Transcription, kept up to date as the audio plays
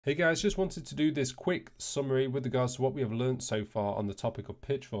Hey guys, just wanted to do this quick summary with regards to what we have learned so far on the topic of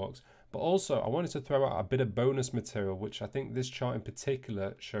pitchforks, but also I wanted to throw out a bit of bonus material which I think this chart in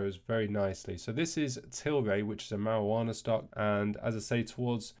particular shows very nicely. So this is Tilray, which is a marijuana stock, and as I say,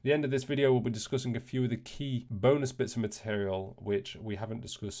 towards the end of this video we'll be discussing a few of the key bonus bits of material which we haven't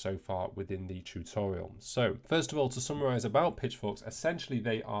discussed so far within the tutorial. So first of all, to summarize about pitchforks, essentially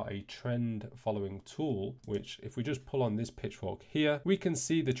they are a trend following tool, which if we just pull on this pitchfork here, we can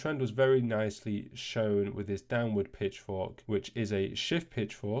see the trend was very nicely shown with this downward pitchfork, which is a shift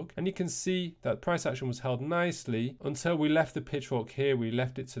pitchfork, and you can see that price action was held nicely until we left the pitchfork here. We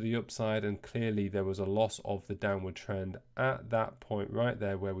left it to the upside, and clearly there was a loss of the downward trend at that point right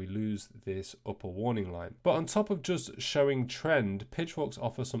there where we lose this upper warning line. But on top of just showing trend, pitchforks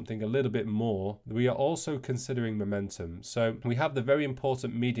offer something a little bit more. We are also considering momentum. So we have the very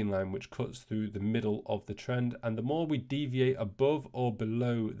important median line which cuts through the middle of the trend, and the more we deviate above or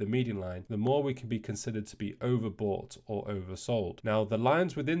below the median line, the more we can be considered to be overbought or oversold. Now, the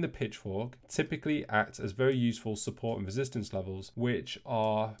lines within the pitchfork typically act as very useful support and resistance levels, which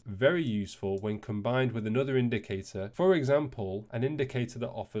are very useful when combined with another indicator. For example, an indicator that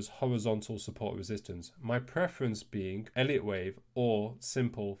offers horizontal support resistance, my preference being Elliott Wave or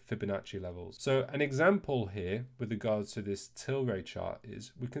simple Fibonacci levels. So an example here with regards to this Tilray chart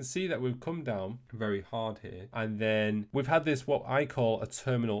is we can see that we've come down very hard here, and then we've had this what I call a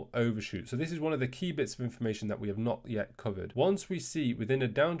terminal overshoot. So this is one of the key bits of information that we have not yet covered. Once we see within a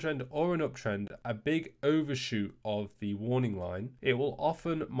downtrend or an uptrend a big overshoot of the warning line, it will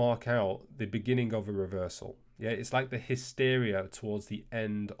often mark out the beginning of a reversal. Yeah, it's like the hysteria towards the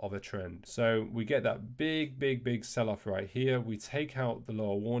end of a trend. So we get that big sell-off right here. We take out the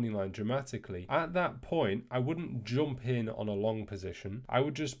lower warning line dramatically. At that point, I wouldn't jump in on a long position. I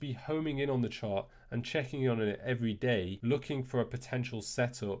would just be homing in on the chart and checking on it every day, looking for a potential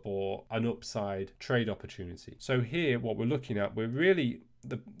setup or an upside trade opportunity. So here, what we're looking at, we're really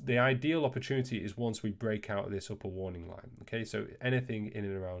the ideal opportunity is once we break out this upper warning line. Okay, so anything in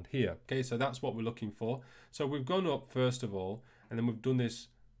and around here. Okay, so that's what we're looking for. So we've gone up first of all, and then we've done this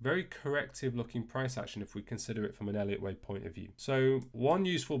very corrective looking price action if we consider it from an Elliott Wave point of view. So one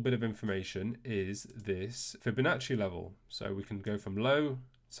useful bit of information is this Fibonacci level. So we can go from low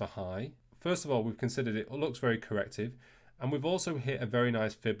to high. First of all, we've considered it looks very corrective, and we've also hit a very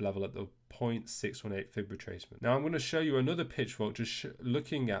nice fib level at the 0.618 fib retracement. Now I'm going to show you another pitchfork just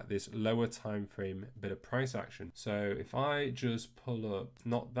looking at this lower time frame bit of price action. So if I just pull up,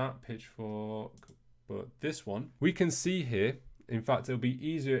 not that pitchfork, but this one, we can see here, in fact it'll be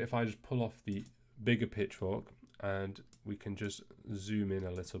easier if I just pull off the bigger pitchfork and we can just zoom in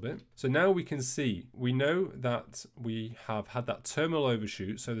a little bit. So now we can see, we know that we have had that terminal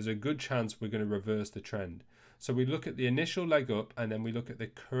overshoot, so there's a good chance we're going to reverse the trend. So we look at the initial leg up, and then we look at the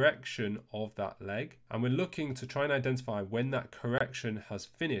correction of that leg, and we're looking to try and identify when that correction has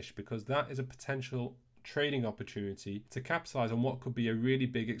finished, because that is a potential trading opportunity to capitalize on what could be a really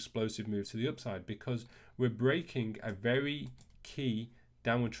big explosive move to the upside, because we're breaking a very key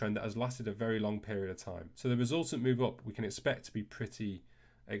downward trend that has lasted a very long period of time. So the resultant move up we can expect to be pretty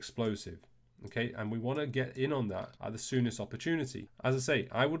explosive. Okay, and we want to get in on that at the soonest opportunity. As I say,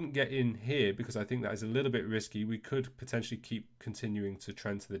 I wouldn't get in here because I think that is a little bit risky. We could potentially keep continuing to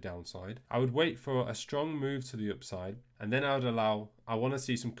trend to the downside. I would wait for a strong move to the upside, and then I want to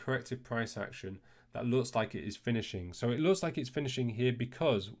see some corrective price action that looks like it is finishing. So it looks like it's finishing here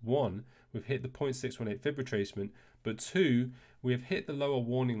because one, we've hit the 0.618 fib retracement, but two, we have hit the lower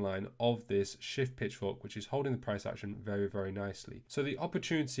warning line of this shift pitchfork, which is holding the price action very nicely. So the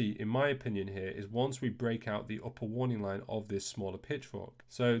opportunity, in my opinion here, is once we break out the upper warning line of this smaller pitchfork.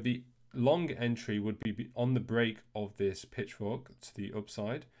 So the long entry would be on the break of this pitchfork to the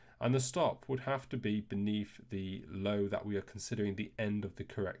upside, and the stop would have to be beneath the low that we are considering the end of the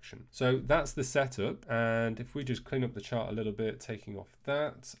correction. So that's the setup, and if we just clean up the chart a little bit, taking off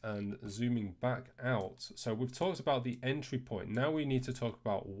that and zooming back out. So we've talked about the entry point. Now we need to talk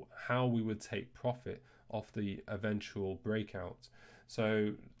about how we would take profit off the eventual breakout.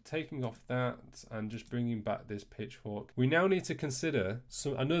 So taking off that and just bringing back this pitchfork, we now need to consider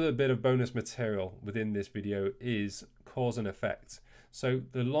another bit of bonus material within this video is cause and effect. So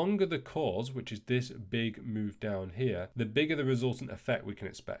the longer the cause, which is this big move down here, the bigger the resultant effect we can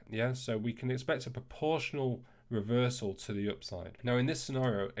expect. Yeah, so we can expect a proportional reversal to the upside. Now in this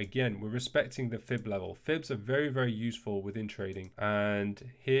scenario, again, we're respecting the fib level. Fibs are very useful within trading, and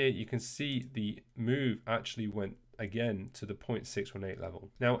here you can see the move actually went again to the 0.618 level.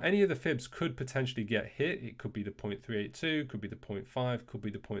 Now, any of the fibs could potentially get hit. It could be the 0.382, could be the 0.5, could be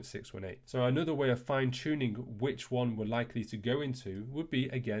the 0.618. So another way of fine-tuning which one we're likely to go into would be,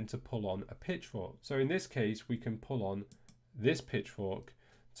 again, to pull on a pitchfork. So in this case, we can pull on this pitchfork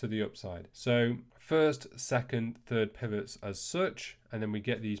to the upside. So first, second, third pivots as such, and then we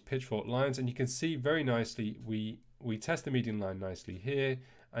get these pitchfork lines, and you can see very nicely we test the median line nicely here,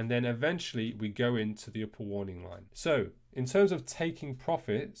 and then eventually we go into the upper warning line. So in terms of taking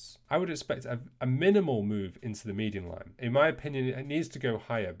profits, I would expect a minimal move into the median line. In my opinion, it needs to go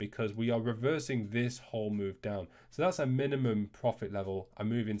higher because we are reversing this whole move down. So that's a minimum profit level, a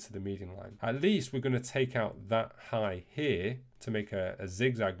move into the median line. At least we're going to take out that high here to make a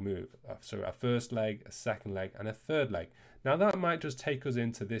zigzag move. So a first leg, a second leg, and a third leg. Now that might just take us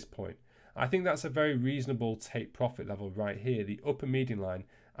into this point. I think that's a very reasonable take profit level right here, the upper median line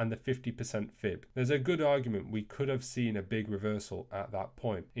and the 50% fib. There's a good argument we could have seen a big reversal at that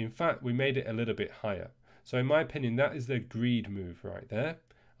point. In fact, we made it a little bit higher. So in my opinion, that is the greed move right there.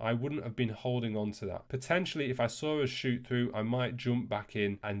 I wouldn't have been holding on to that. Potentially, if I saw a shoot through, I might jump back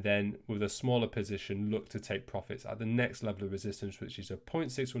in and then with a smaller position, look to take profits at the next level of resistance, which is a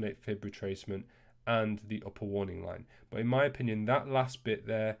 0.618 fib retracement and the upper warning line. But in my opinion, that last bit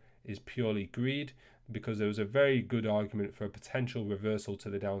there is purely greed, because there was a very good argument for a potential reversal to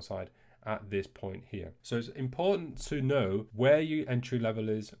the downside at this point here. So it's important to know where your entry level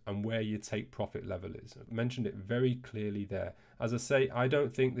is and where your take profit level is. I've mentioned it very clearly there. As I say, I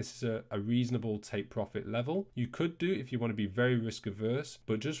don't think this is a reasonable take profit level. You could do if you want to be very risk averse,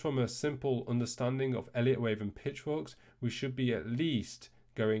 but just from a simple understanding of Elliott Wave and Pitchforks, we should be at least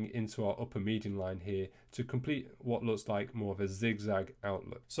going into our upper median line here to complete what looks like more of a zigzag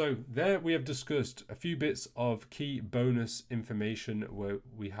outlook. So there we have discussed a few bits of key bonus information where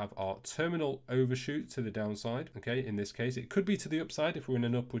we have our terminal overshoot to the downside. Okay, in this case, it could be to the upside if we're in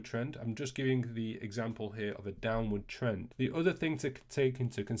an upward trend. I'm just giving the example here of a downward trend. The other thing to take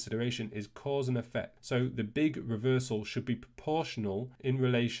into consideration is cause and effect. So the big reversal should be proportional in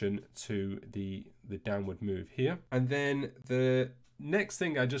relation to the downward move here. And then the next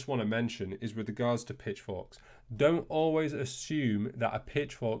thing I just want to mention is with regards to pitchforks. Don't always assume that a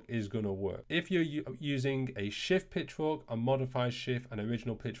pitchfork is going to work. If you're using a shift pitchfork, a modified shift, an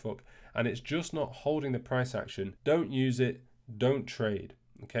original pitchfork, and it's just not holding the price action, don't use it, don't trade.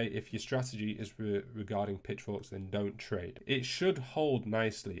 Okay, if your strategy is regarding pitchforks, then don't trade. It should hold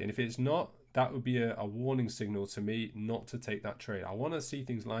nicely, and if it's not, that would be a warning signal to me not to take that trade. I want to see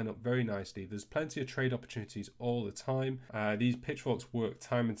things line up very nicely. There's plenty of trade opportunities all the time. These pitchforks work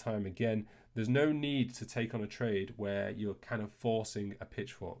time and time again. There's no need to take on a trade where you're kind of forcing a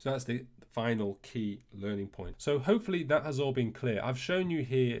pitchfork. So that's the final key learning point. So hopefully that has all been clear. I've shown you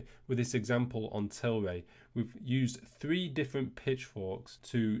here with this example on Tilray, we've used 3 different pitchforks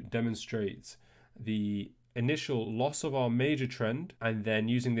to demonstrate the initial loss of our major trend, and then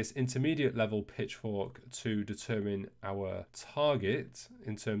using this intermediate level pitchfork to determine our target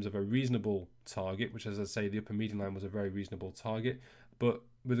in terms of a reasonable target, which, as I say, the upper median line was a very reasonable target. But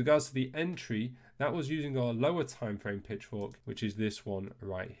with regards to the entry, that was using our lower time frame pitchfork, which is this one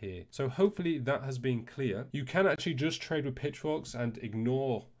right here. So hopefully that has been clear. You can actually just trade with pitchforks and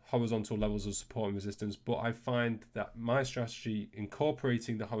ignore horizontal levels of support and resistance, but I find that my strategy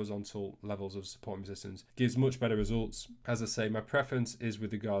incorporating the horizontal levels of support and resistance gives much better results. As I say, my preference is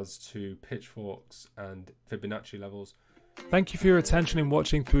with regards to pitchforks and Fibonacci levels. Thank you for your attention in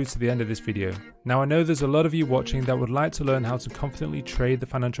watching through to the end of this video. Now I know there's a lot of you watching that would like to learn how to confidently trade the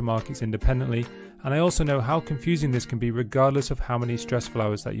financial markets independently, and I also know how confusing this can be regardless of how many stressful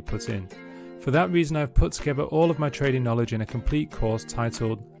hours that you put in. For that reason, I've put together all of my trading knowledge in a complete course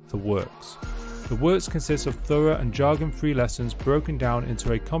titled The Works. The Works consists of thorough and jargon-free lessons broken down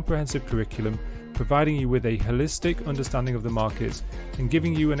into a comprehensive curriculum, providing you with a holistic understanding of the markets and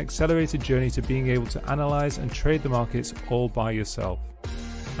giving you an accelerated journey to being able to analyze and trade the markets all by yourself.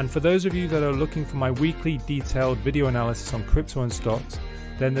 And for those of you that are looking for my weekly detailed video analysis on crypto and stocks,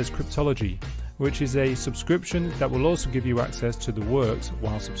 then there's Cryptology, which is a subscription that will also give you access to the Works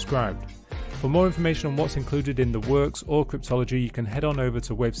while subscribed. For more information on what's included in the Works or Cryptology, you can head on over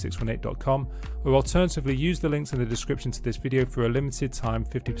to wave618.com, or alternatively use the links in the description to this video for a limited time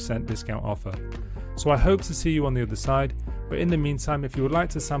 50% discount offer. So I hope to see you on the other side, but in the meantime, if you would like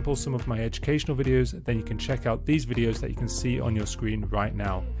to sample some of my educational videos, then you can check out these videos that you can see on your screen right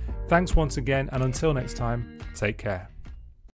now. Thanks once again, and until next time, take care.